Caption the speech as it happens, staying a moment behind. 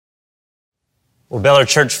Well, Beller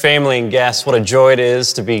Church family and guests, what a joy it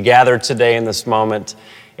is to be gathered today in this moment.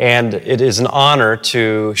 And it is an honor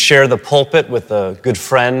to share the pulpit with a good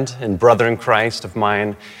friend and brother in Christ of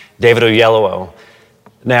mine, David Oyelowo.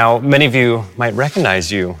 Now, many of you might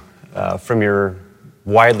recognize you from your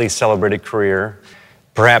widely celebrated career.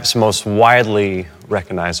 Perhaps most widely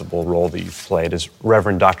recognizable role that you've played is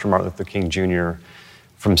Reverend Dr. Martin Luther King Jr.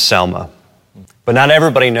 from Selma. But not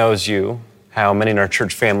everybody knows you, how many in our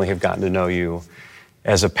church family have gotten to know you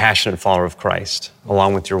as a passionate follower of Christ,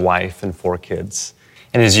 along with your wife and 4 kids.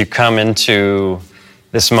 And as you come into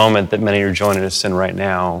this moment that many are joining us in right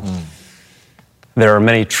now, there are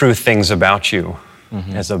many true things about you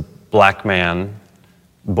as a black man,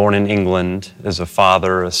 born in England, as a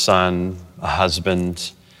father, a son, a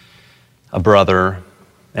husband, a brother,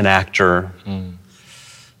 an actor,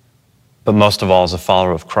 but most of all as a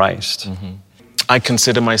follower of Christ. I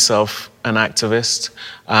consider myself an activist.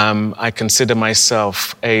 I consider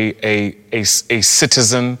myself a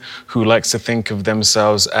citizen who likes to think of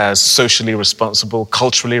themselves as socially responsible,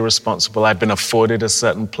 culturally responsible. I've been afforded a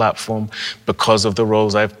certain platform because of the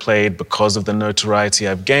roles I've played, because of the notoriety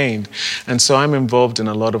I've gained. And so I'm involved in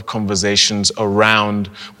a lot of conversations around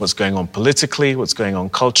what's going on politically, what's going on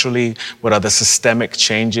culturally, what are the systemic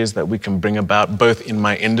changes that we can bring about both in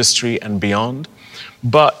my industry and beyond.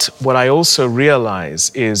 But what I also realize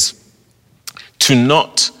is to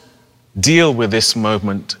not deal with this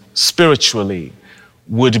moment spiritually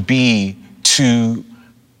would be to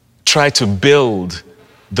try to build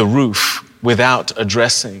the roof without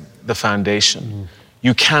addressing the foundation.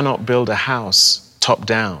 You cannot build a house top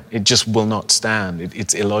down. It just will not stand.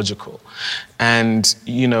 It's illogical. And,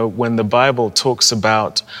 you know, when the Bible talks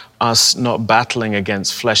about us not battling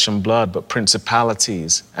against flesh and blood, but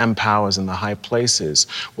principalities and powers in the high places,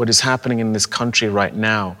 what is happening in this country right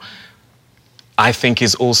now, I think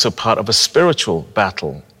is also part of a spiritual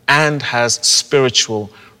battle and has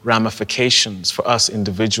spiritual ramifications for us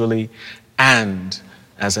individually and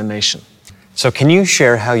as a nation. So can you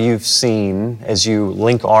share how you've seen, as you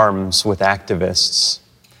link arms with activists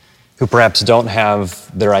who perhaps don't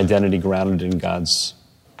have their identity grounded in God's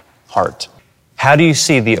heart, how do you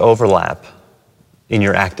see the overlap in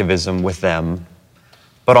your activism with them?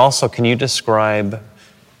 But also, can you describe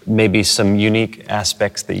maybe some unique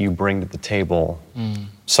aspects that you bring to the table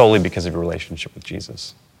solely because of your relationship with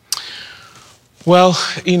Jesus? Well,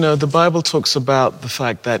 you know, the Bible talks about the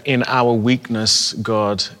fact that in our weakness,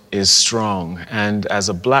 God is strong. And as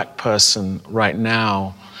a black person right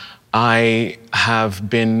now, I have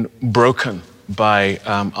been broken by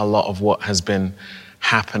a lot of what has been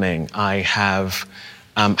happening. I have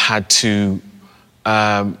had to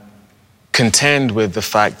contend with the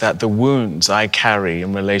fact that the wounds I carry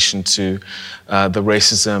in relation to the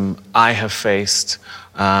racism I have faced,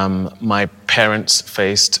 my parents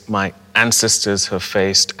faced, my ancestors have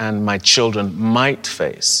faced, and my children might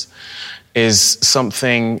face, is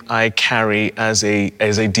something I carry as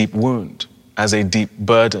a deep wound, as a deep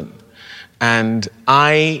burden. And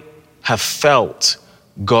I have felt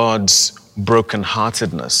God's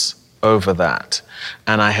brokenheartedness over that.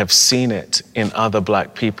 And I have seen it in other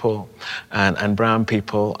black people and brown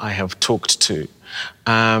people I have talked to.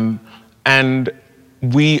 And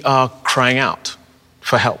we are crying out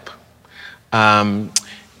for help.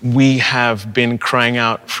 We have been crying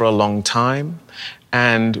out for a long time,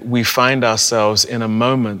 and we find ourselves in a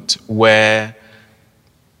moment where,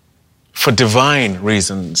 for divine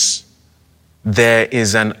reasons, there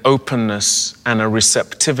is an openness and a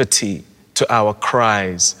receptivity to our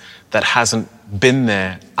cries that hasn't been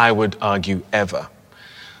there, I would argue, ever.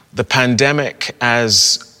 The pandemic,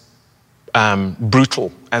 as brutal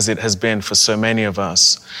as it has been for so many of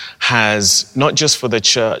us, has, not just for the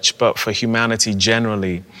church, but for humanity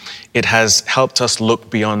generally, it has helped us look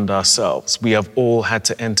beyond ourselves. We have all had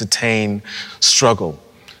to entertain struggle,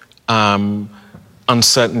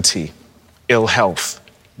 uncertainty, ill health,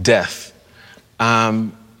 death.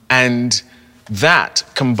 And that,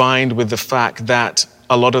 combined with the fact that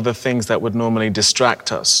a lot of the things that would normally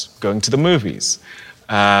distract us, going to the movies,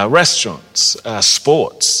 restaurants,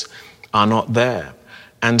 sports, are not there.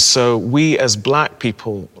 And so we as black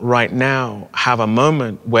people right now have a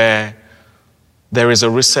moment where there is a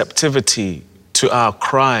receptivity to our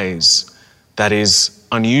cries that is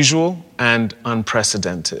unusual and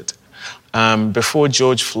unprecedented. Before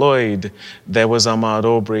George Floyd, there was Ahmaud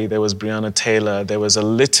Arbery, there was Breonna Taylor, there was a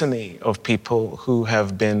litany of people who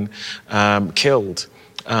have been killed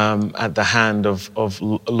at the hand of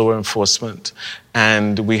law enforcement.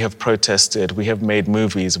 And we have protested, we have made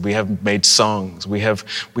movies, we have made songs, we have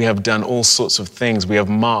done all sorts of things. We have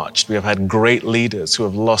marched, we have had great leaders who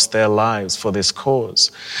have lost their lives for this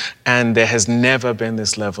cause. And there has never been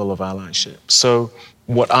this level of allyship. So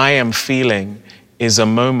what I am feeling is a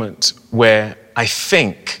moment where I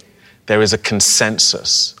think there is a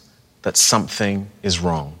consensus that something is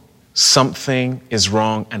wrong. Something is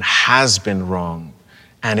wrong and has been wrong,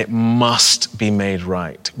 and it must be made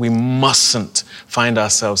right. We mustn't find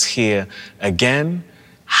ourselves here again.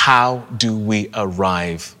 How do we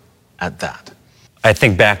arrive at that? I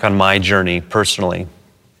think back on my journey personally,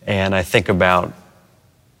 and I think about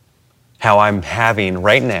how I'm having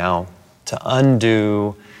right now to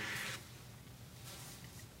undo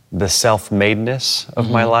the self-madeness of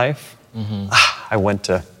my life. I went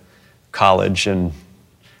to college and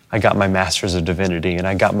I got my Master's of Divinity and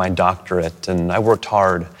I got my doctorate and I worked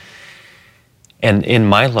hard. And in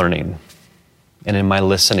my learning and in my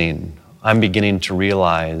listening, I'm beginning to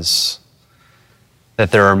realize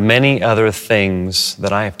that there are many other things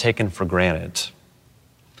that I have taken for granted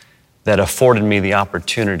that afforded me the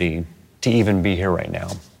opportunity to even be here right now,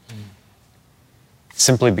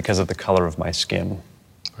 simply because of the color of my skin.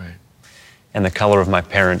 Right. And the color of my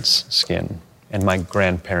parents' skin and my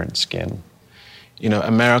grandparents' skin. You know,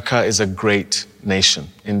 America is a great nation,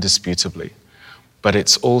 indisputably, but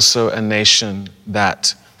it's also a nation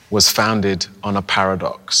that was founded on a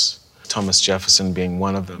paradox, Thomas Jefferson being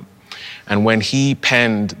one of them. And when he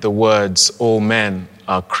penned the words, "All men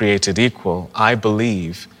are created equal," I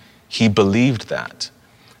believe he believed that.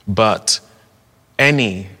 But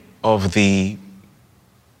any of the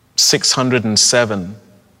 607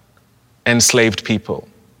 enslaved people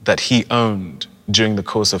that he owned during the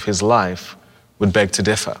course of his life would beg to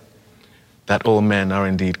differ, that all men are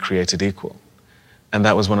indeed created equal. And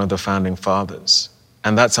that was one of the founding fathers.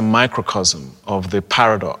 And that's a microcosm of the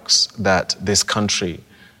paradox that this country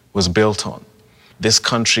was built on. This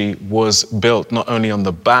country was built not only on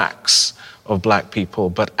the backs of Black people,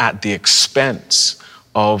 but at the expense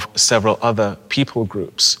of several other people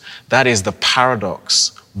groups. That is the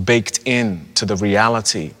paradox baked into the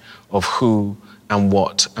reality of who and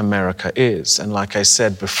what America is. And like I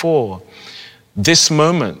said before, this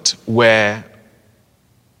moment where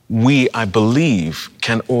we, I believe,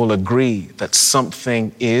 can all agree that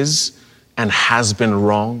something is and has been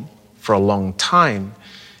wrong for a long time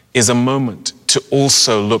is a moment to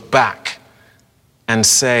also look back and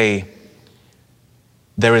say,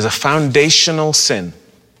 there is a foundational sin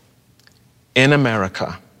in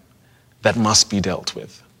America that must be dealt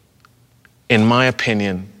with. In my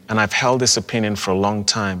opinion, and I've held this opinion for a long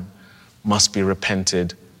time, must be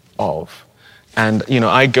repented of. And, you know,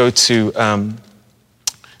 I go to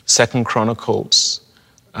 2 Chronicles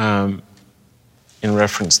in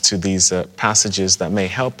reference to these passages that may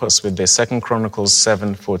help us with this. 2 Chronicles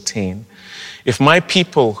 7:14. If my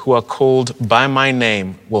people who are called by my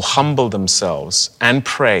name will humble themselves and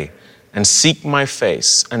pray and seek my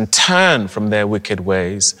face and turn from their wicked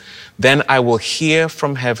ways, then I will hear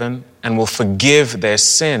from heaven and will forgive their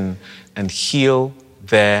sin and heal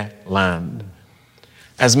their land.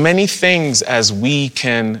 As many things as we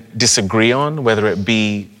can disagree on, whether it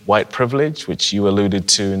be white privilege, which you alluded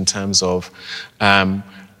to in terms of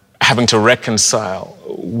having to reconcile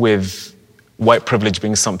with white privilege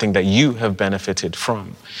being something that you have benefited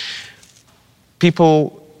from.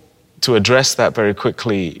 People, to address that very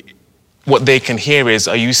quickly, what they can hear is,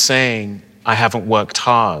 are you saying I haven't worked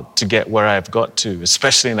hard to get where I've got to,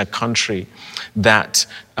 especially in a country that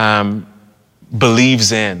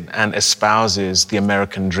believes in and espouses the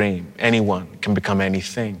American dream? Anyone can become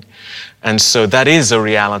anything. And so that is a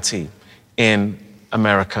reality in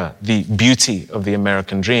America, the beauty of the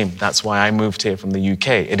American dream. That's why I moved here from the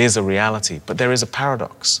UK. It is a reality, but there is a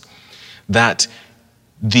paradox that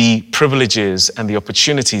the privileges and the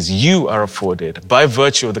opportunities you are afforded by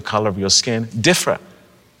virtue of the color of your skin differ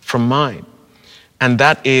from mine. And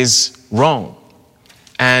that is wrong.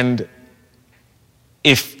 And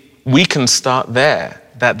if we can start there,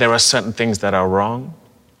 that there are certain things that are wrong,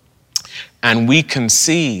 and we can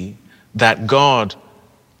see that God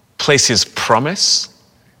places promise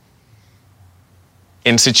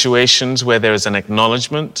in situations where there is an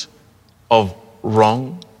acknowledgement of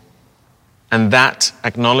wrong, and that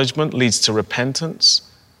acknowledgement leads to repentance,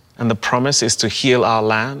 and the promise is to heal our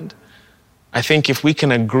land. I think if we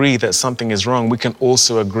can agree that something is wrong, we can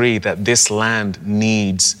also agree that this land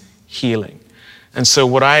needs healing. And so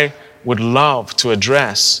what I would love to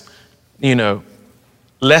address,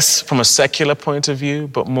 less from a secular point of view,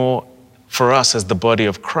 but more for us as the body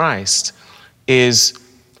of Christ, is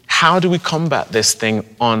how do we combat this thing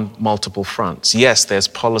on multiple fronts? Yes, there's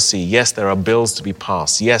policy. Yes, there are bills to be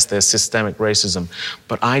passed. Yes, there's systemic racism.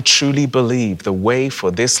 But I truly believe the way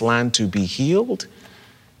for this land to be healed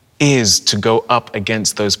is to go up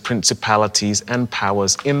against those principalities and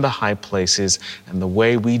powers in the high places. And the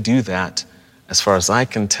way we do that, as far as I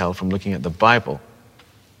can tell from looking at the Bible,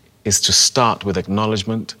 is to start with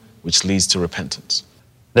acknowledgement, which leads to repentance.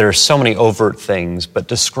 There are so many overt things, but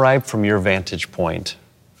describe from your vantage point,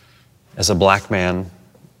 as a black man,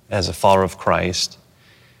 as a follower of Christ,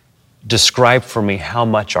 describe for me how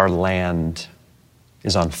much our land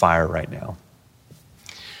is on fire right now.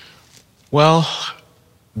 Well,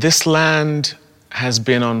 this land has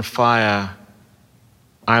been on fire,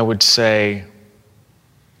 I would say,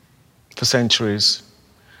 for centuries.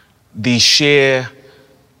 The sheer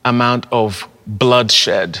amount of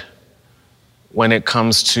bloodshed when it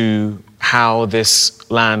comes to how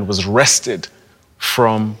this land was wrested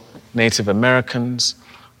from Native Americans,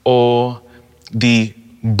 or the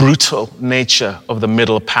brutal nature of the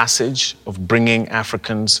Middle Passage of bringing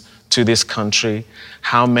Africans to this country,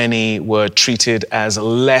 how many were treated as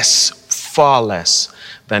less, far less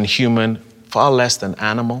than human, far less than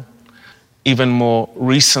animal. Even more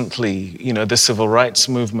recently, the civil rights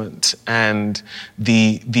movement and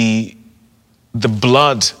the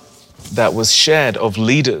blood that was shed of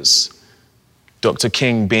leaders, Dr.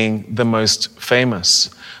 King being the most famous.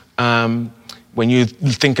 When you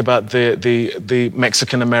think about the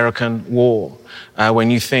Mexican-American War,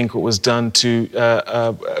 when you think what was done to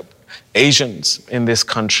Asians in this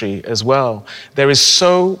country as well, there is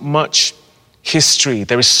so much history,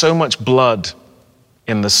 there is so much blood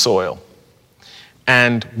in the soil.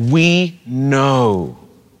 And we know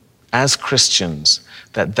as Christians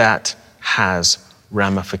that has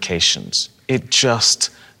ramifications. It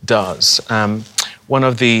just does. One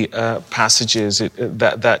of the passages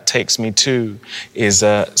that takes me to is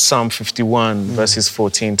Psalm 51, verses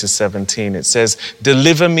 14 to 17. It says,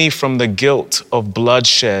 "Deliver me from the guilt of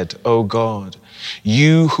bloodshed, O God.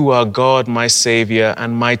 You who are God, my Savior,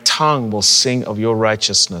 and my tongue will sing of your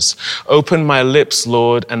righteousness. Open my lips,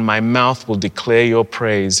 Lord, and my mouth will declare your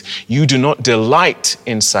praise. You do not delight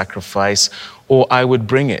in sacrifice, or I would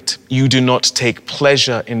bring it. You do not take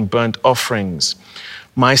pleasure in burnt offerings.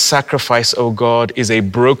 My sacrifice, O God, is a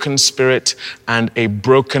broken spirit and a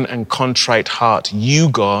broken and contrite heart. You,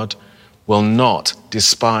 God, will not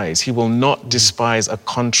despise." He will not despise a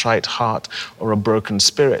contrite heart or a broken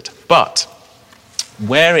spirit. But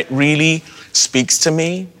where it really speaks to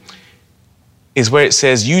me is where it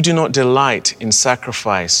says, "You do not delight in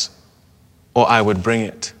sacrifice, or I would bring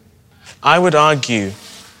it." I would argue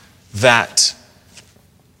that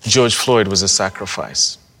George Floyd was a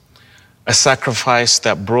sacrifice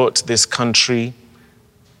that brought this country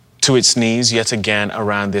to its knees yet again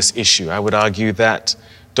around this issue. I would argue that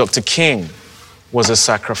Dr. King was a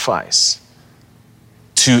sacrifice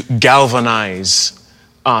to galvanize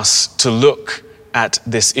us to look at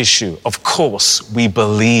this issue. Of course, we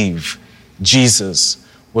believe Jesus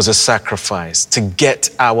was a sacrifice to get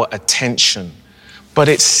our attention. But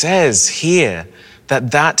it says here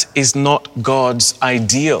that is not God's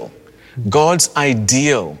ideal. God's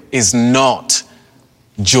ideal is not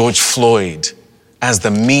George Floyd as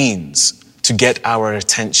the means to get our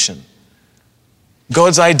attention.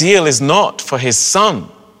 God's ideal is not for his son.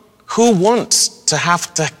 Who wants to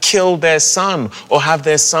have to kill their son or have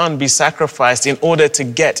their son be sacrificed in order to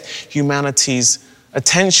get humanity's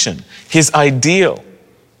attention? His ideal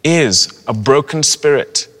is a broken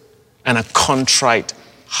spirit and a contrite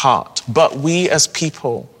heart. But we as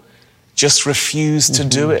people just refuse to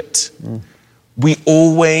do it. We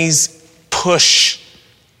always push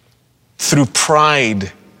through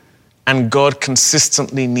pride, and God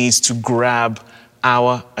consistently needs to grab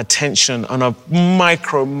our attention on a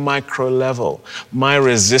micro level. My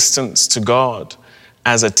resistance to God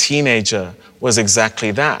as a teenager was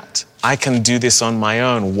exactly that. I can do this on my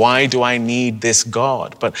own. Why do I need this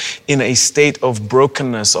God? But in a state of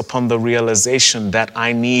brokenness upon the realization that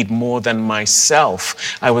I need more than myself,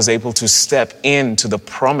 I was able to step into the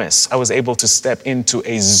promise. I was able to step into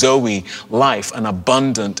a Zoe life, an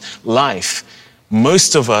abundant life.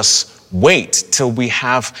 Most of us wait till we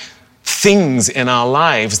have things in our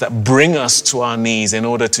lives that bring us to our knees in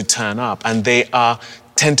order to turn up, and they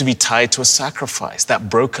tend to be tied to a sacrifice, that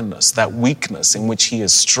brokenness, that weakness in which he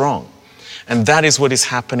is strong. And that is what is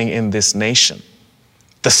happening in this nation.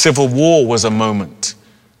 The Civil War was a moment.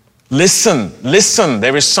 Listen,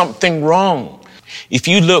 there is something wrong. If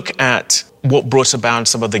you look at what brought about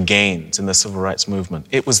some of the gains in the civil rights movement,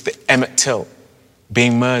 it was the Emmett Till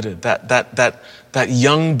being murdered. That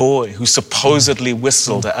young boy who supposedly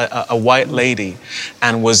whistled a white lady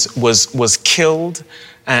and was killed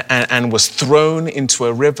and was thrown into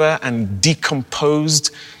a river and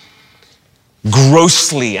decomposed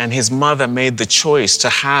grossly, and his mother made the choice to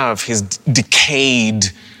have his decayed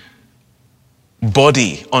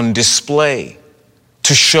body on display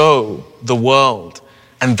to show the world.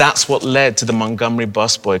 And that's what led to the Montgomery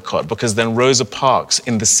bus boycott, because then Rosa Parks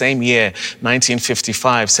in the same year,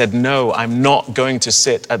 1955, said, no, I'm not going to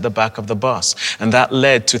sit at the back of the bus. And that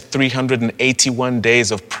led to 381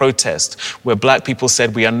 days of protest where black people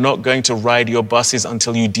said, we are not going to ride your buses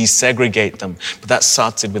until you desegregate them. But that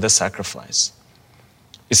started with a sacrifice.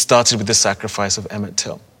 It started with the sacrifice of Emmett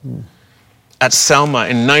Till. At Selma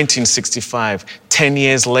in 1965, 10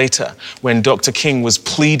 years later, when Dr. King was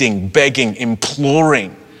pleading, begging,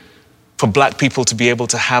 imploring for black people to be able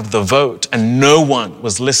to have the vote, and no one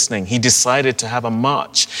was listening, he decided to have a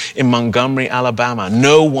march in Montgomery, Alabama.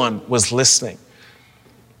 No one was listening.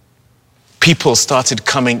 People started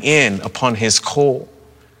coming in upon his call.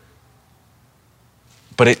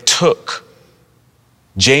 But it took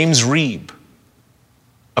James Reeb,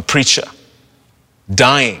 a preacher,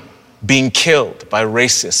 dying, being killed by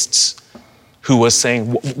racists who were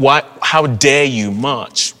saying, "Why? How dare you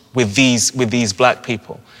march with these black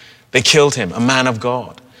people?" They killed him, a man of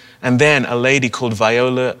God. And then a lady called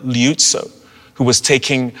Viola Liuzzo, who was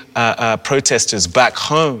taking protesters back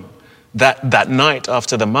home that night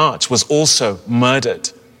after the march, was also murdered.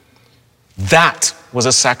 That was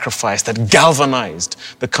a sacrifice that galvanized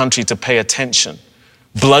the country to pay attention.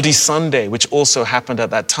 Bloody Sunday, which also happened at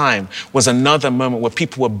that time, was another moment where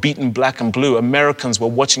people were beaten black and blue. Americans were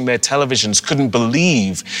watching their televisions, couldn't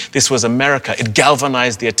believe this was America. It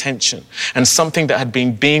galvanized the attention. And something that had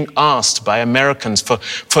been being asked by Americans for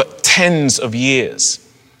tens of years.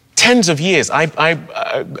 Tens of years. I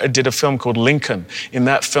did a film called Lincoln. In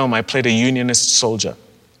that film, I played a Unionist soldier.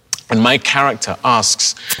 And my character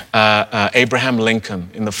asks Abraham Lincoln,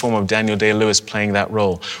 in the form of Daniel Day-Lewis playing that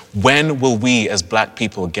role, when will we as black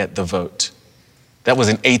people get the vote? That was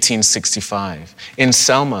in 1865. In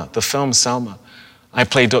Selma, the film Selma, I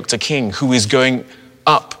play Dr. King, who is going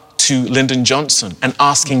up to Lyndon Johnson and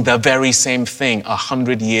asking the very same thing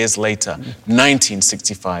 100 years later,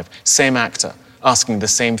 1965, same actor, asking the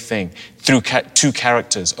same thing through two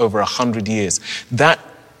characters over 100 years. That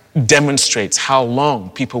demonstrates how long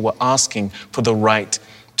people were asking for the right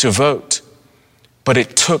to vote. But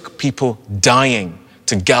it took people dying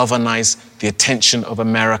to galvanize the attention of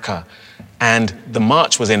America. And the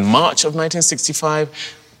march was in March of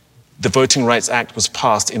 1965. The Voting Rights Act was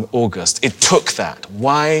passed in August. It took that.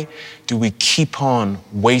 Why do we keep on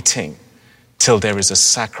waiting till there is a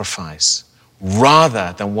sacrifice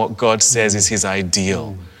rather than what God says is his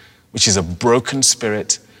ideal, which is a broken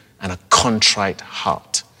spirit and a contrite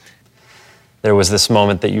heart? There was this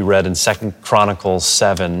moment that you read in 2 Chronicles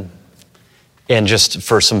 7, and just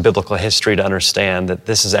for some biblical history to understand that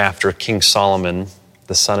this is after King Solomon,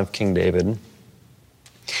 the son of King David,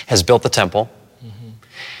 has built the temple. Mm-hmm.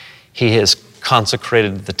 He has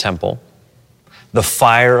consecrated the temple. The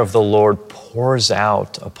fire of the Lord pours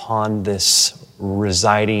out upon this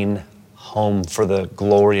residing home for the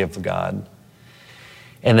glory of God.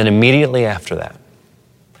 And then immediately after that,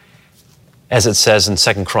 as it says in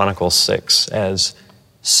 2 Chronicles 6, as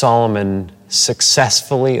Solomon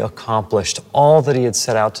successfully accomplished all that he had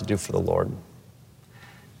set out to do for the Lord,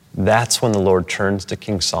 that's when the Lord turns to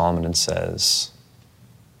King Solomon and says,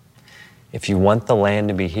 if you want the land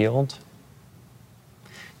to be healed,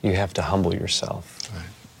 you have to humble yourself. Right.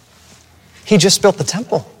 He just built the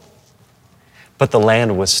temple, but the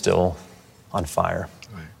land was still on fire.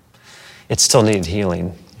 Right. It still needed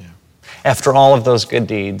healing. Yeah. After all of those good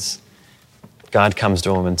deeds, God comes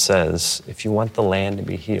to him and says, if you want the land to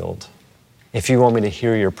be healed, if you want me to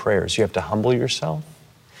hear your prayers, you have to humble yourself,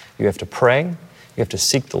 you have to pray, you have to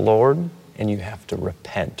seek the Lord, and you have to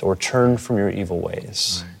repent or turn from your evil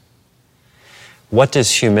ways. Right. What does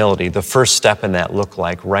humility, the first step in that, look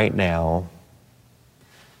like right now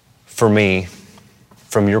for me,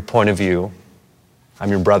 from your point of view? I'm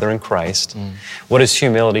your brother in Christ. What does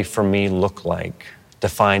humility for me look like,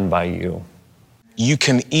 defined by you? You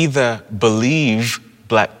can either believe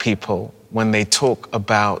black people when they talk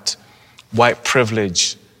about white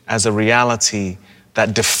privilege as a reality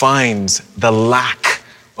that defines the lack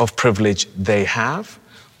of privilege they have,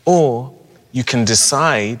 or you can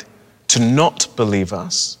decide to not believe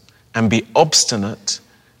us and be obstinate,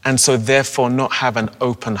 and so therefore not have an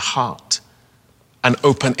open heart, an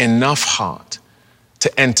open enough heart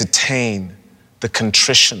to entertain the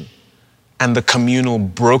contrition and the communal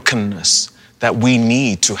brokenness that we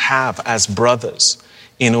need to have as brothers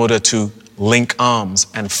in order to link arms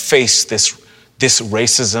and face this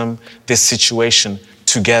racism, this situation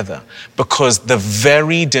together. Because the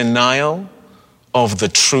very denial of the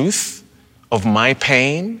truth of my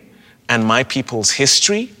pain and my people's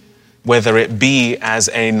history, whether it be as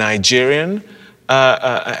a Nigerian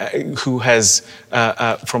who has,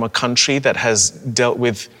 from a country that has dealt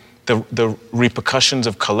with the repercussions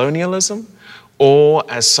of colonialism, or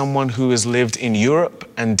as someone who has lived in Europe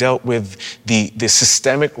and dealt with the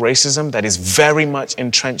systemic racism that is very much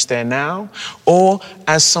entrenched there now, or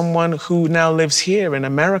as someone who now lives here in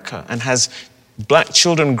America and has black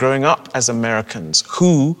children growing up as Americans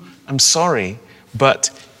who, I'm sorry, but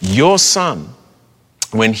your son,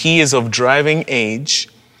 when he is of driving age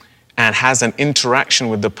and has an interaction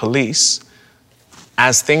with the police,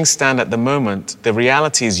 as things stand at the moment, the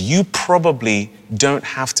reality is you probably don't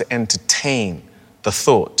have to entertain the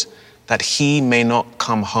thought that he may not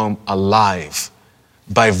come home alive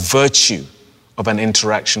by virtue of an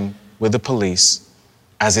interaction with the police,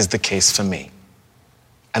 as is the case for me.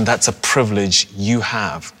 And that's a privilege you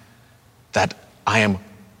have that I am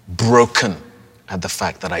broken at the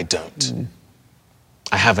fact that I don't.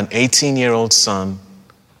 I have an 18-year-old son,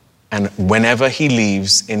 and whenever he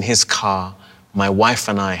leaves in his car, my wife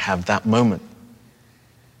and I have that moment.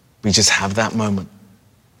 We just have that moment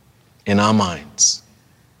in our minds.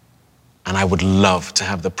 And I would love to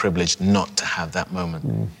have the privilege not to have that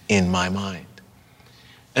moment in my mind.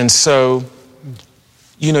 And so,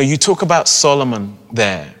 you know, you talk about Solomon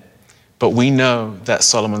there, but we know that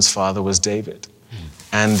Solomon's father was David.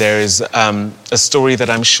 And there is a story that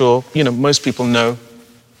I'm sure, you know, most people know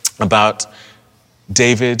about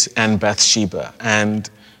David and Bathsheba. And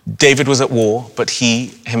David was at war, but he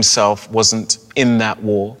himself wasn't in that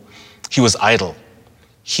war. He was idle.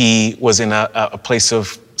 He was in a place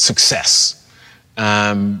of success.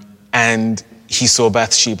 And he saw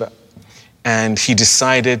Bathsheba. And he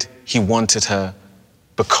decided he wanted her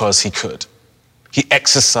because he could. He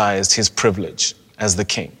exercised his privilege as the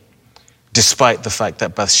king, despite the fact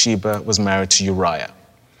that Bathsheba was married to Uriah.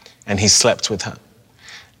 And he slept with her.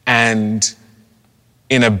 And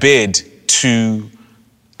in a bid to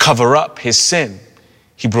cover up his sin,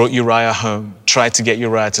 he brought Uriah home, tried to get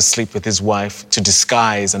Uriah to sleep with his wife to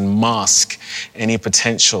disguise and mask any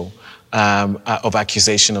potential of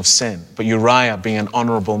accusation of sin. But Uriah, being an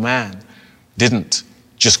honorable man, didn't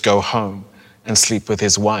just go home and sleep with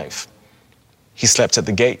his wife. He slept at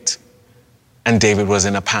the gate, and David was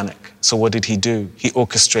in a panic. So what did he do? He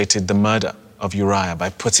orchestrated the murder of Uriah by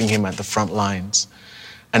putting him at the front lines.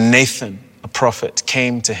 And Nathan, a prophet,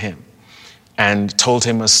 came to him and told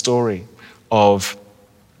him a story of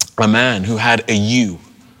a man who had a ewe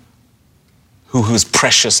who was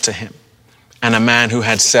precious to him, and a man who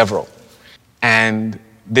had several. And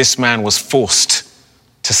this man was forced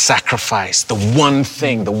to sacrifice the one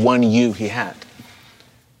thing, the one ewe he had,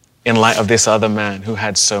 in light of this other man who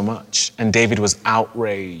had so much. And David was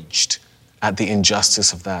outraged at the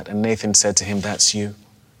injustice of that. And Nathan said to him, "That's you.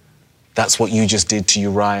 That's what you just did to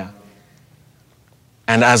Uriah."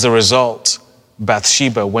 And as a result,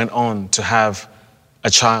 Bathsheba went on to have a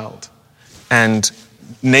child. And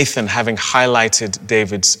Nathan, having highlighted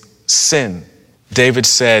David's sin, David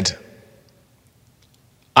said,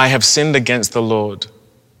 "I have sinned against the Lord."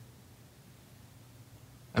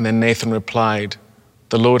 And then Nathan replied,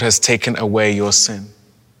 "The Lord has taken away your sin."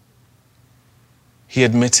 He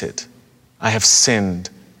admitted, "I have sinned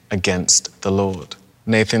against the Lord."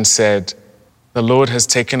 Nathan said, "The Lord has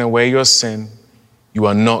taken away your sin. You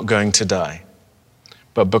are not going to die.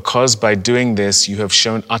 But because by doing this you have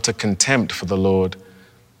shown utter contempt for the Lord,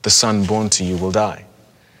 the son born to you will die."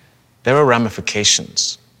 There are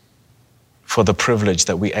ramifications for the privilege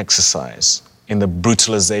that we exercise in the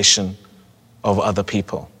brutalization of other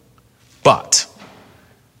people. But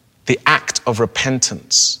the act of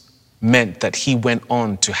repentance meant that he went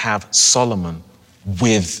on to have Solomon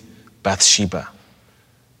with Bathsheba.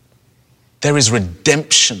 There is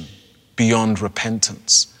redemption beyond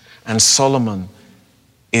repentance. And Solomon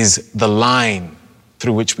is the line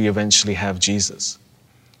through which we eventually have Jesus.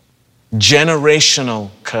 Generational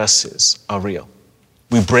curses are real.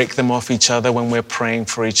 We break them off each other when we're praying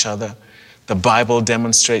for each other. The Bible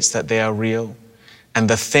demonstrates that they are real. And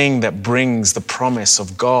the thing that brings the promise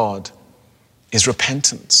of God is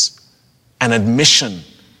repentance, an admission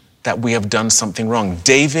that we have done something wrong.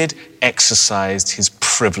 David exercised his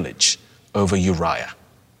privilege over Uriah.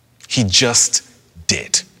 He just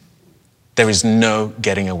did. There is no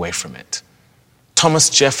getting away from it. Thomas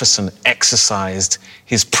Jefferson exercised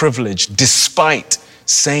his privilege despite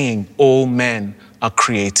saying all men are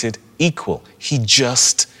created equal. He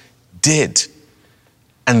just did.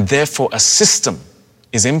 And therefore, a system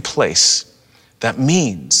is in place that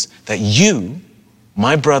means that you,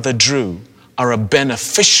 my brother Drew, are a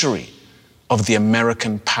beneficiary of the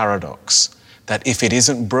American paradox, that if it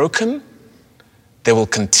isn't broken, there will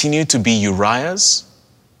continue to be Uriahs.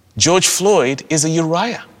 George Floyd is a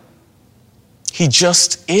Uriah. He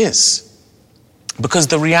just is. Because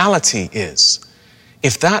the reality is,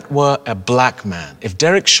 if that were a black man, if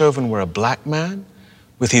Derek Chauvin were a black man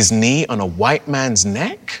with his knee on a white man's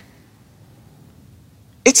neck,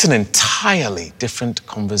 it's an entirely different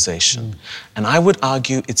conversation. And I would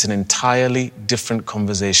argue it's an entirely different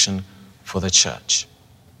conversation for the church.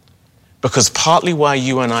 Because partly why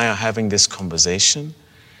you and I are having this conversation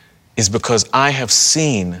is because I have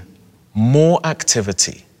seen more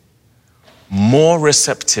activity, more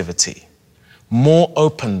receptivity, more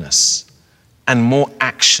openness, and more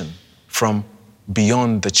action from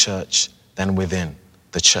beyond the church than within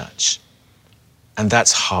the church. And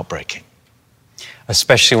that's heartbreaking.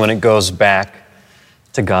 Especially when it goes back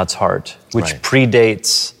to God's heart, which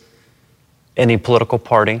predates any political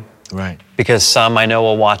party. Right. Because some I know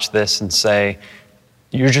will watch this and say,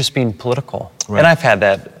 you're just being political. Right. And I've had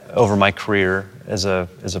that over my career as a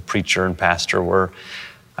preacher and pastor, where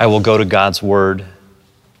I will go to God's word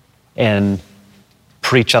and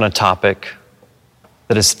preach on a topic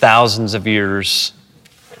that is thousands of years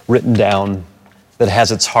written down, that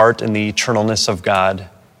has its heart in the eternalness of God.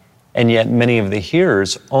 And yet many of the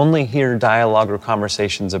hearers only hear dialogue or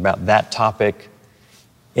conversations about that topic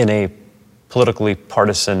in a politically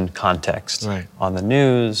partisan context, right, on the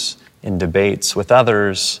news, in debates with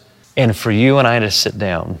others. And for you and I to sit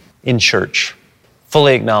down in church,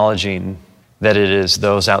 fully acknowledging that it is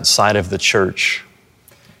those outside of the church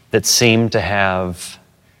that seem to have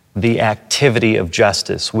the activity of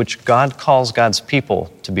justice, which God calls God's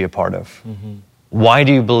people to be a part of. Mm-hmm. Why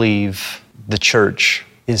do you believe the church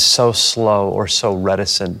is so slow or so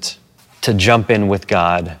reticent to jump in with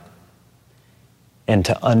God and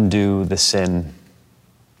to undo the sin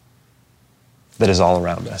that is all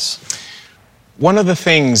around us? One of the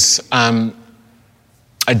things I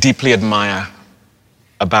deeply admire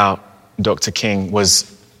about Dr. King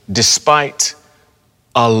was, despite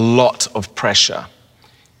a lot of pressure,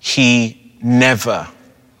 he never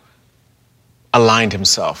aligned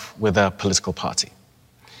himself with a political party.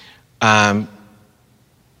 The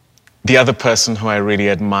other person who I really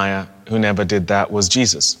admire who never did that was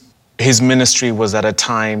Jesus. His ministry was at a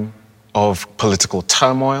time of political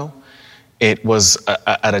turmoil. It was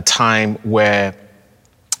at a time where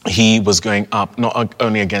he was going up not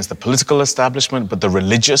only against the political establishment, but the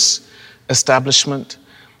religious establishment.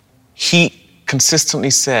 He consistently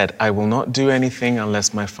said, I will not do anything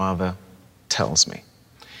unless my Father tells me.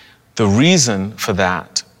 The reason for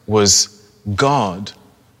that was God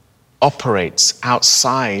operates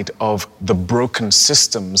outside of the broken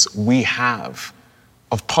systems we have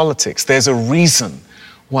of politics. There's a reason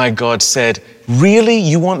why God said, really,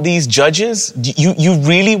 you want these judges? You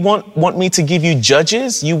really want me to give you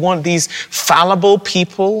judges? You want these fallible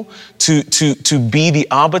people to be the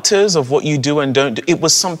arbiters of what you do and don't do? It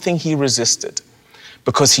was something he resisted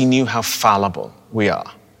because he knew how fallible we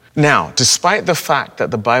are. Now, despite the fact that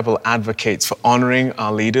the Bible advocates for honoring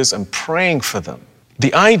our leaders and praying for them,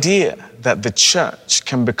 the idea that the church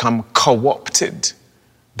can become co-opted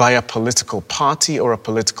by a political party or a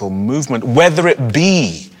political movement, whether it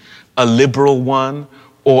be a liberal one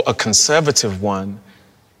or a conservative one,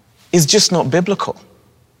 is just not biblical.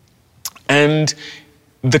 And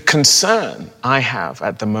the concern I have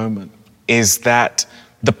at the moment is that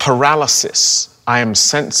the paralysis I am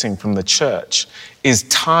sensing from the church is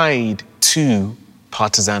tied to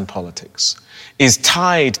partisan politics, is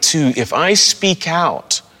tied to, if I speak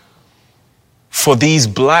out for these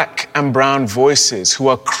black and brown voices who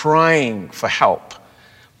are crying for help,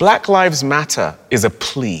 Black Lives Matter is a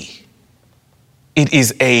plea. It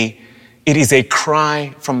is a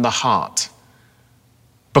cry from the heart,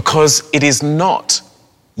 because it is not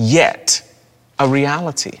yet a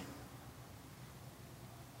reality.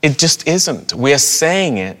 It just isn't. We are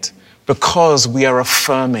saying it because we are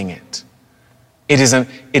affirming it. It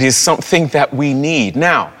is something that we need.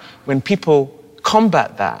 Now, when people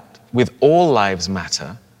combat that with all lives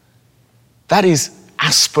matter, that is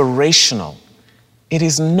aspirational. It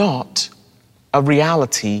is not a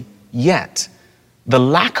reality yet. The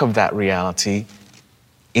lack of that reality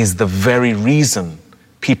is the very reason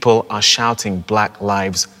people are shouting Black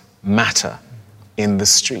Lives Matter in the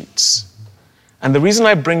streets. And the reason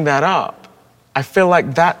I bring that up, I feel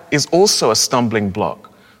like that is also a stumbling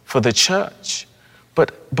block for the church.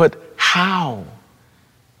 But how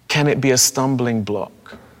can it be a stumbling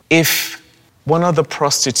block? If one of the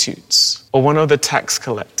prostitutes or one of the tax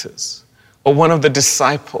collectors or one of the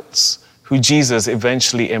disciples who Jesus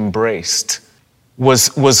eventually embraced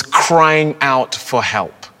was crying out for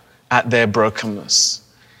help at their brokenness,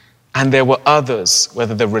 and there were others,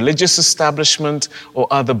 whether the religious establishment or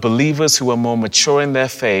other believers who were more mature in their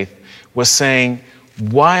faith, were saying,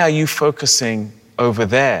 why are you focusing over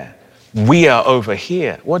there? We are over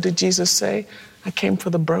here. What did Jesus say? I came for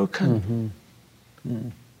the broken.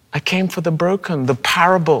 I came for the broken. The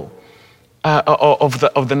parable of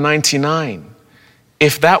the 99.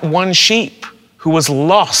 If that one sheep who was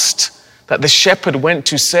lost, that the shepherd went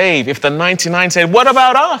to save, if the 99 said, what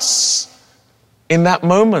about us? In that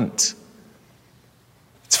moment,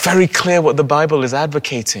 it's very clear what the Bible is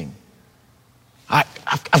advocating.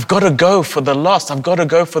 I've got to go for the lost. I've got to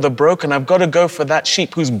go for the broken. I've got to go for that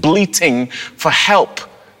sheep who's bleating for help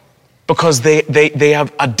because they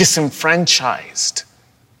are disenfranchised.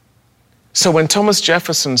 So when Thomas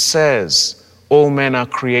Jefferson says all men are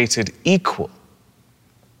created equal,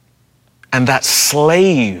 and that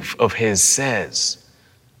slave of his says,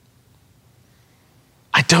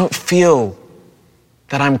 I don't feel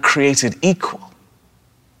that I'm created equal.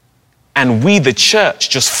 And we, the church,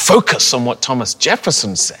 just focus on what Thomas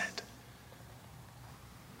Jefferson said.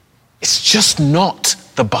 It's just not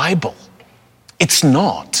the Bible. It's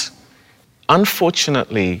not.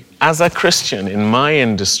 Unfortunately, as a Christian in my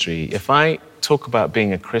industry, if I talk about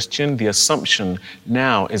being a Christian, the assumption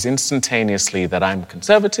now is instantaneously that I'm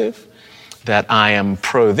conservative, that I am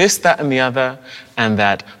pro this, that, and the other, and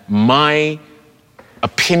that my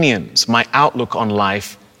opinions, my outlook on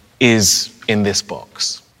life is in this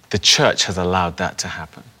box. The church has allowed that to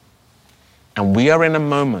happen. And we are in a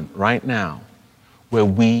moment right now where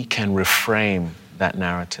we can reframe that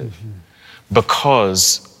narrative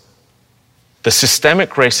because the systemic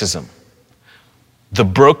racism, the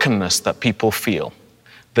brokenness that people feel,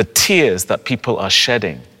 the tears that people are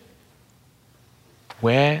shedding,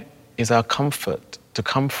 where is our comfort to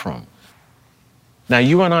come from? Now,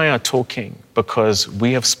 you and I are talking because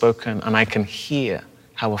we have spoken and I can hear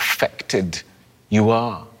how affected you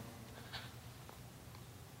are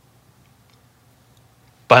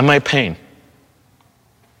by my pain.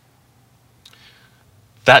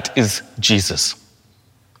 That is Jesus.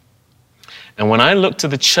 And when I look to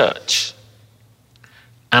the church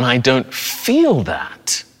and I don't feel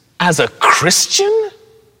that as a Christian,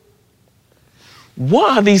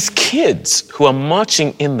 what are these kids who are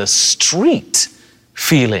marching in the street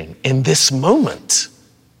feeling in this moment?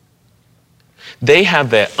 They have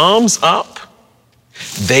their arms up.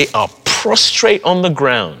 They are prostrate on the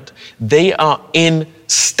ground. They are in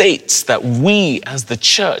states that we as the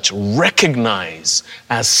church recognize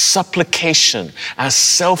as supplication, as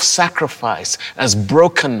self-sacrifice, as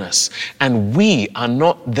brokenness. And we are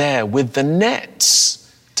not there with the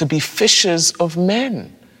nets to be fishers of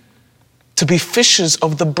men, to be fishers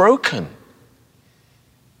of the broken.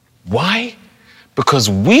 Why? Because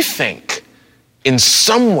we think in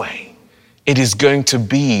some way it is going to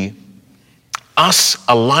be us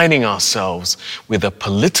aligning ourselves with a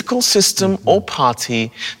political system or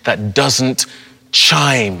party that doesn't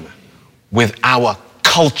chime with our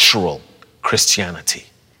cultural Christianity,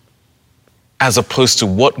 as opposed to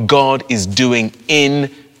what God is doing in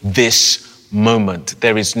this moment.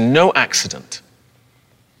 There is no accident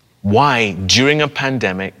why during a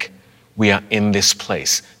pandemic we are in this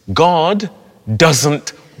place. God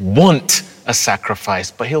doesn't want a sacrifice,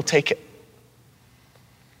 but he'll take it.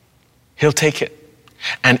 He'll take it.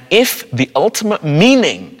 And if the ultimate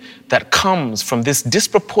meaning that comes from this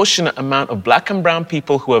disproportionate amount of black and brown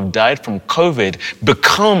people who have died from COVID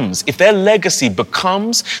becomes, if their legacy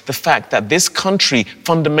becomes the fact that this country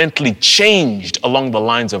fundamentally changed along the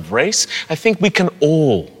lines of race, I think we can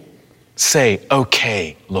all say,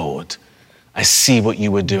 okay, Lord, I see what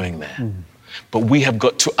you were doing there. But we have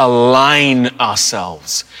got to align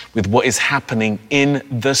ourselves with what is happening in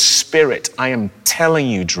the spirit. I am telling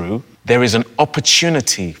you, Drew, there is an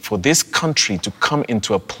opportunity for this country to come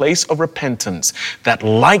into a place of repentance that,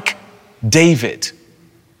 like David,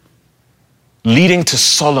 leading to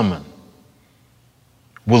Solomon,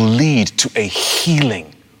 will lead to a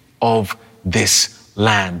healing of this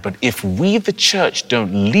land. But if we, the church,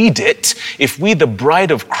 don't lead it, if we, the bride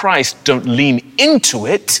of Christ, don't lean into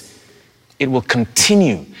it, it will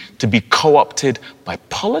continue to be co-opted by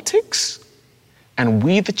politics, and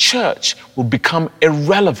we, the church, will become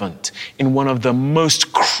irrelevant in one of the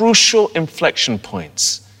most crucial inflection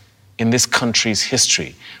points in this country's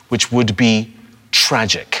history, which would be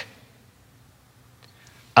tragic.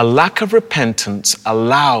 A lack of repentance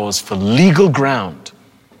allows for legal ground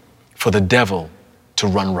for the devil to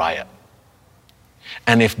run riot.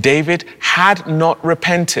 And if David had not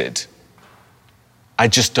repented, I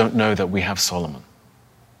just don't know that we have Solomon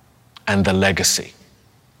and the legacy.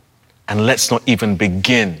 And let's not even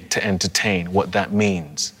begin to entertain what that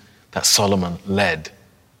means, that Solomon led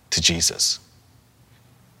to Jesus.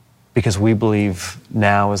 Because we believe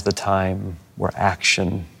now is the time where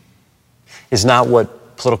action is not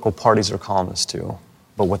what political parties are calling us to,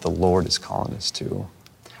 but what the Lord is calling us to.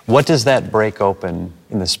 What does that break open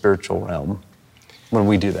in the spiritual realm when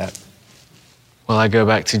we do that? Well, I go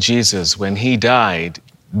back to Jesus. When he died,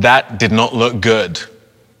 that did not look good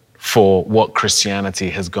for what Christianity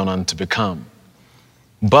has gone on to become.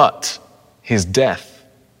 But his death,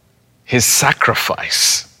 his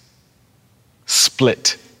sacrifice,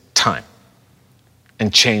 split time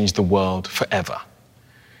and changed the world forever.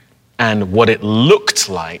 And what it looked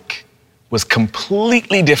like was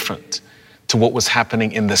completely different to what was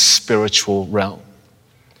happening in the spiritual realm.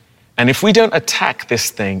 And if we don't attack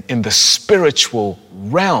this thing in the spiritual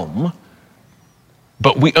realm,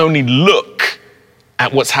 but we only look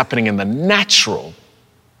at what's happening in the natural,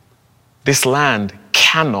 this land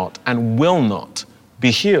cannot and will not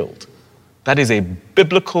be healed. That is a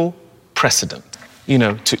biblical precedent. You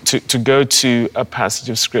know, to go to a passage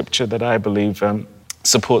of scripture that I believe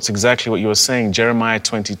supports exactly what you were saying, Jeremiah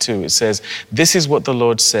 22, it says, "This is what the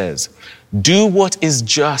Lord says, do what is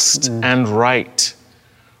just and right.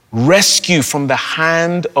 Rescue from the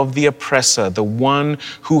hand of the oppressor, the one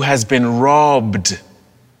who has been robbed."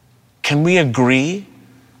 Can we agree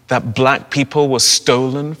that black people were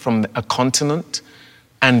stolen from a continent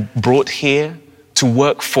and brought here to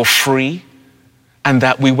work for free, and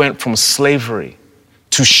that we went from slavery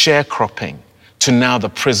to sharecropping to now the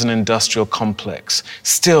prison industrial complex?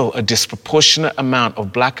 Still a disproportionate amount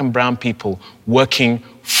of black and brown people working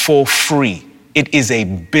for free. It is a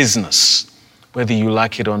business, whether you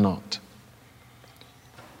like it or not.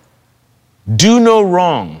 Do no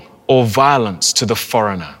wrong or violence to the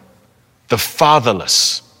foreigner, the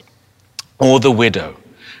fatherless, or the widow,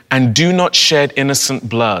 and do not shed innocent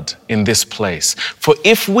blood in this place. For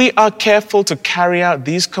if we are careful to carry out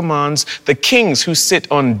these commands, the kings who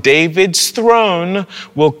sit on David's throne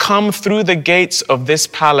will come through the gates of this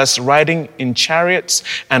palace riding in chariots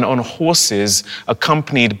and on horses,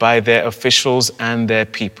 accompanied by their officials and their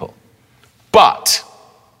people. But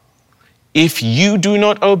if you do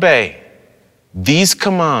not obey these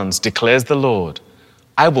commands, declares the Lord,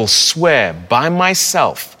 I will swear by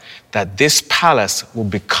myself that this palace will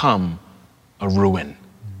become a ruin.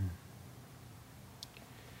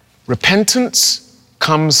 Repentance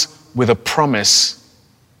comes with a promise,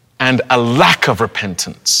 and a lack of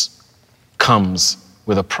repentance comes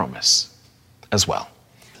with a promise as well.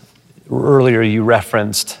 Earlier you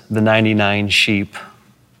referenced the 99 sheep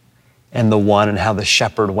and the one, and how the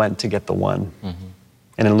shepherd went to get the one.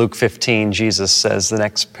 And in Luke 15, Jesus says the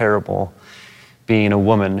next parable being a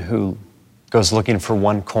woman who goes looking for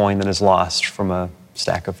one coin that is lost from a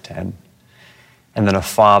stack of 10. And then a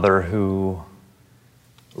father who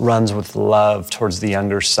runs with love towards the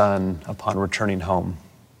younger son upon returning home.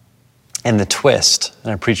 And the twist,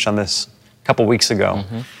 and I preached on this a couple weeks ago,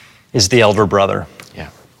 is the elder brother. Yeah.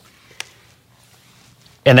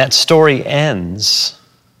 And that story ends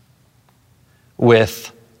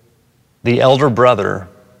with the elder brother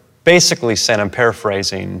basically saying, I'm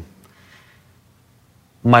paraphrasing,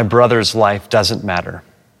 my brother's life doesn't matter.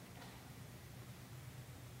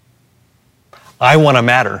 I want to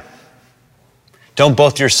matter. Don't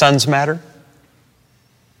both your sons matter?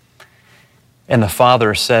 And the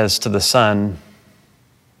father says to the son,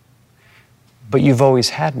 but you've always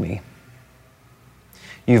had me.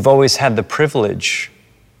 You've always had the privilege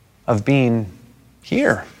of being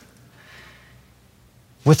here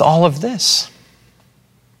with all of this.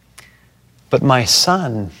 But my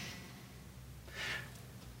son,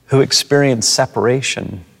 who experienced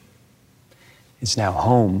separation, is now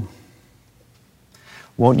home.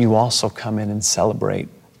 Won't you also come in and celebrate?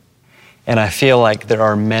 And I feel like there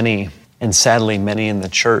are many, and sadly many in the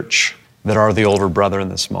church, that are the older brother in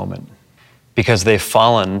this moment, because they've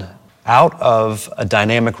fallen out of a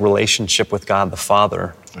dynamic relationship with God the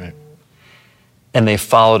Father, Right. and they've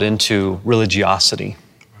followed into religiosity,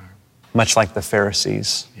 much like the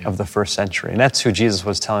Pharisees of the first century. And that's who Jesus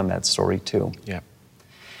was telling that story to. Yeah.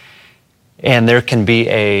 And there can be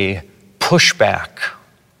a pushback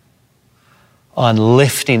on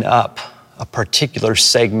lifting up a particular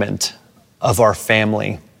segment of our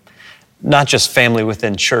family, not just family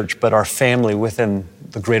within church, but our family within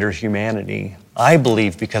the greater humanity. I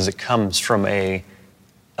believe because it comes from a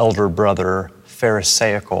elder brother,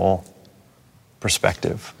 Pharisaical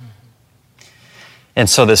perspective. And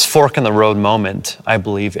so this fork in the road moment, I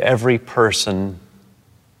believe every person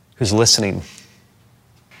who's listening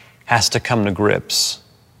has to come to grips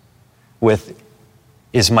with,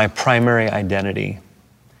 is my primary identity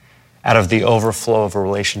out of the overflow of a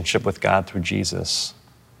relationship with God through Jesus?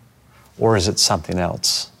 Or is it something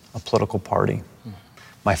else? A political party,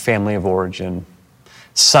 my family of origin,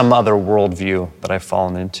 some other worldview that I've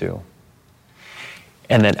fallen into?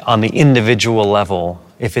 And then on the individual level,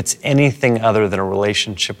 if it's anything other than a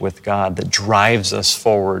relationship with God that drives us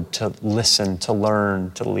forward to listen, to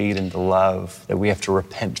learn, to lead, and to love, that we have to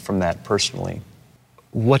repent from that personally.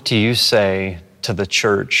 What do you say to the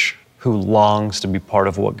church who longs to be part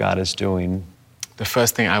of what God is doing? The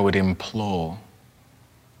first thing I would implore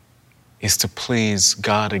is to please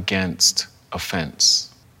guard against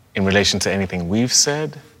offense in relation to anything we've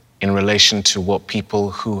said, in relation to what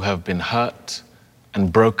people who have been hurt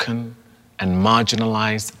and broken and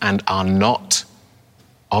marginalized and are not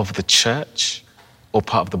of the church or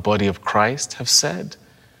part of the body of Christ have said,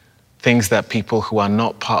 things that people who are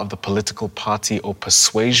not part of the political party or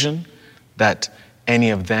persuasion that any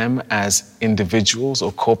of them as individuals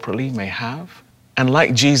or corporately may have. And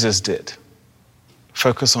like Jesus did,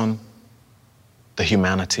 focus on the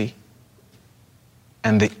humanity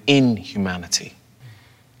and the inhumanity.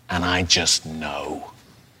 And I just know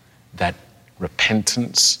that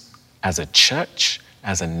repentance as a church,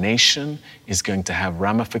 as a nation, is going to have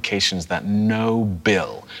ramifications that no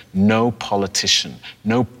bill, no politician,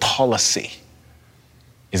 no policy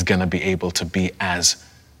is going to be able to be as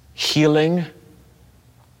healing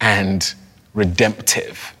and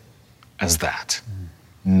redemptive as that.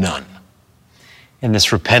 None. And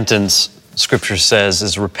this repentance, Scripture says,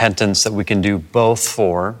 is repentance that we can do both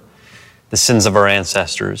for the sins of our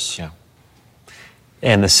ancestors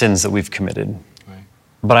and the sins that we've committed. Right.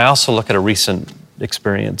 But I also look at a recent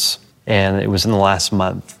experience, and it was in the last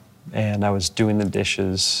month, and I was doing the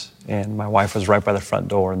dishes, and my wife was right by the front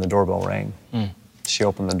door, and the doorbell rang. She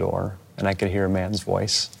opened the door, and I could hear a man's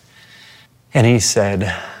voice. And he said,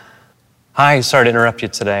 "Hi, sorry to interrupt you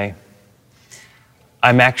today.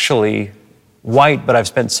 I'm actually white, but I've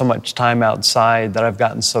spent so much time outside that I've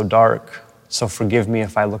gotten so dark, so forgive me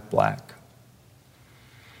if I look black.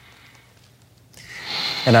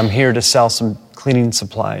 And I'm here to sell some cleaning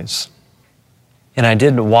supplies." And I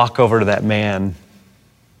did walk over to that man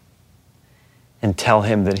and tell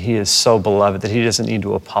him that he is so beloved, that he doesn't need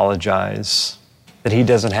to apologize, that he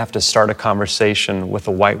doesn't have to start a conversation with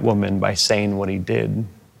a white woman by saying what he did.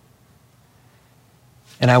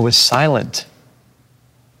 And I was silent.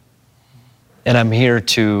 And I'm here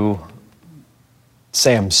to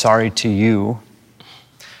say I'm sorry to you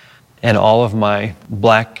and all of my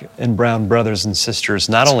black and brown brothers and sisters,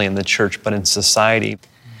 not only in the church, but in society.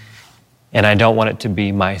 And I don't want it to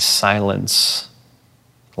be my silence,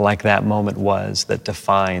 like that moment was, that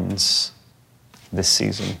defines this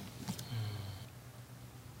season.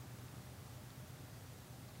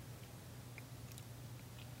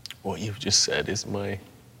 What you've just said is my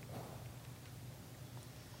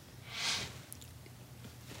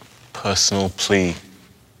personal plea.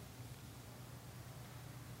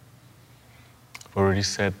 I've already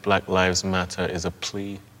said Black Lives Matter is a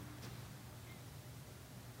plea.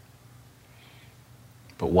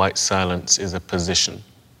 But white silence is a position.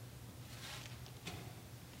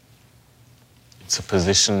 It's a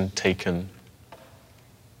position taken,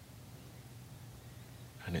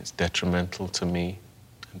 and it's detrimental to me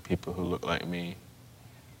and people who look like me.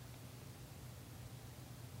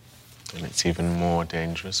 And it's even more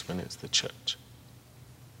dangerous when it's the church.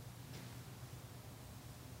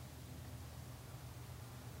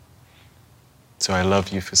 So I love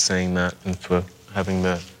you for saying that and for having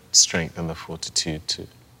the strength and the fortitude to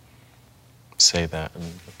say that and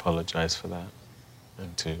apologize for that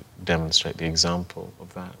and to demonstrate the example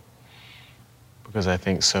of that. Because I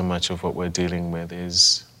think so much of what we're dealing with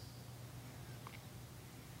is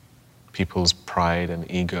people's pride and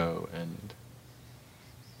ego and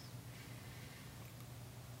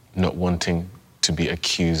not wanting to be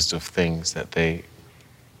accused of things that they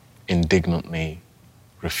indignantly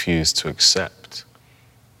refuse to accept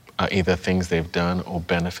are either things they've done or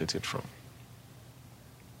benefited from.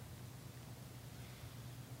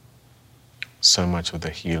 So much of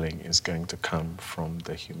the healing is going to come from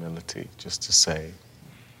the humility, just to say,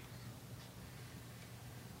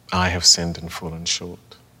 I have sinned and fallen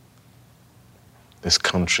short. This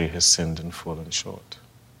country has sinned and fallen short.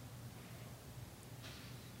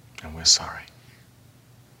 And we're sorry.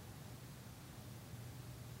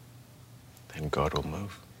 Then God will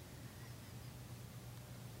move.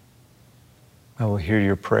 I will hear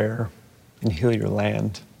your prayer and heal your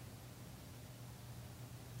land.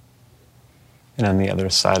 and on the other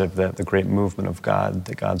side of that, the great movement of God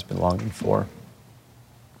that God's been longing for.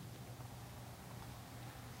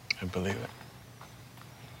 I believe it.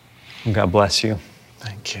 And God bless you.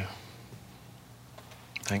 Thank you.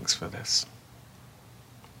 Thanks for this.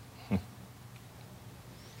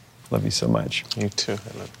 Love you so much. You too.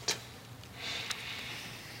 I love you too.